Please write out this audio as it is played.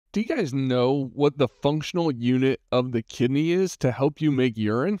Do you guys know what the functional unit of the kidney is to help you make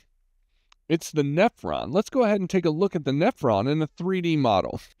urine? It's the nephron. Let's go ahead and take a look at the nephron in a 3D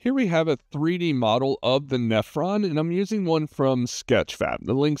model. Here we have a 3D model of the nephron, and I'm using one from Sketchfab.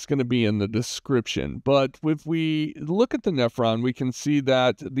 The link's going to be in the description. But if we look at the nephron, we can see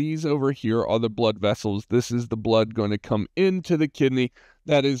that these over here are the blood vessels. This is the blood going to come into the kidney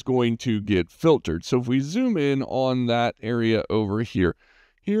that is going to get filtered. So if we zoom in on that area over here,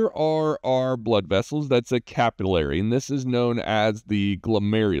 here are our blood vessels. That's a capillary, and this is known as the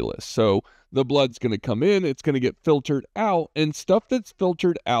glomerulus. So the blood's going to come in, it's going to get filtered out, and stuff that's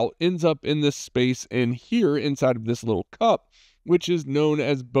filtered out ends up in this space in here inside of this little cup, which is known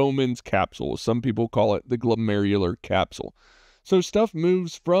as Bowman's capsule. Some people call it the glomerular capsule. So stuff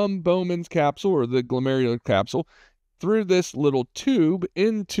moves from Bowman's capsule or the glomerular capsule through this little tube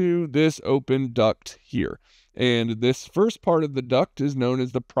into this open duct here. And this first part of the duct is known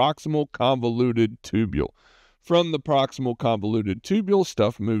as the proximal convoluted tubule. From the proximal convoluted tubule,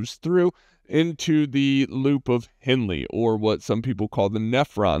 stuff moves through into the loop of Henle, or what some people call the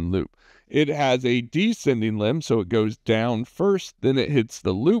nephron loop. It has a descending limb, so it goes down first, then it hits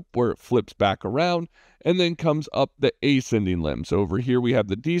the loop where it flips back around, and then comes up the ascending limb. So over here we have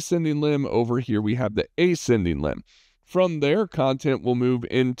the descending limb, over here we have the ascending limb. From there, content will move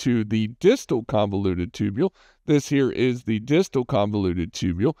into the distal convoluted tubule. This here is the distal convoluted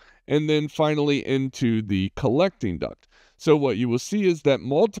tubule, and then finally into the collecting duct. So what you will see is that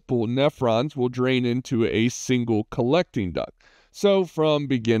multiple nephrons will drain into a single collecting duct. So from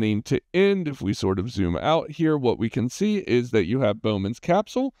beginning to end, if we sort of zoom out here, what we can see is that you have Bowman's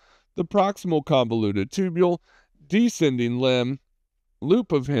capsule, the proximal convoluted tubule, descending limb,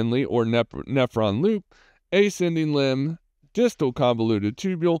 loop of Henle or nephron loop, ascending limb, distal convoluted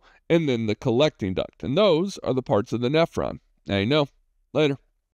tubule, and then the collecting duct. And those are the parts of the nephron. Now you know. Later.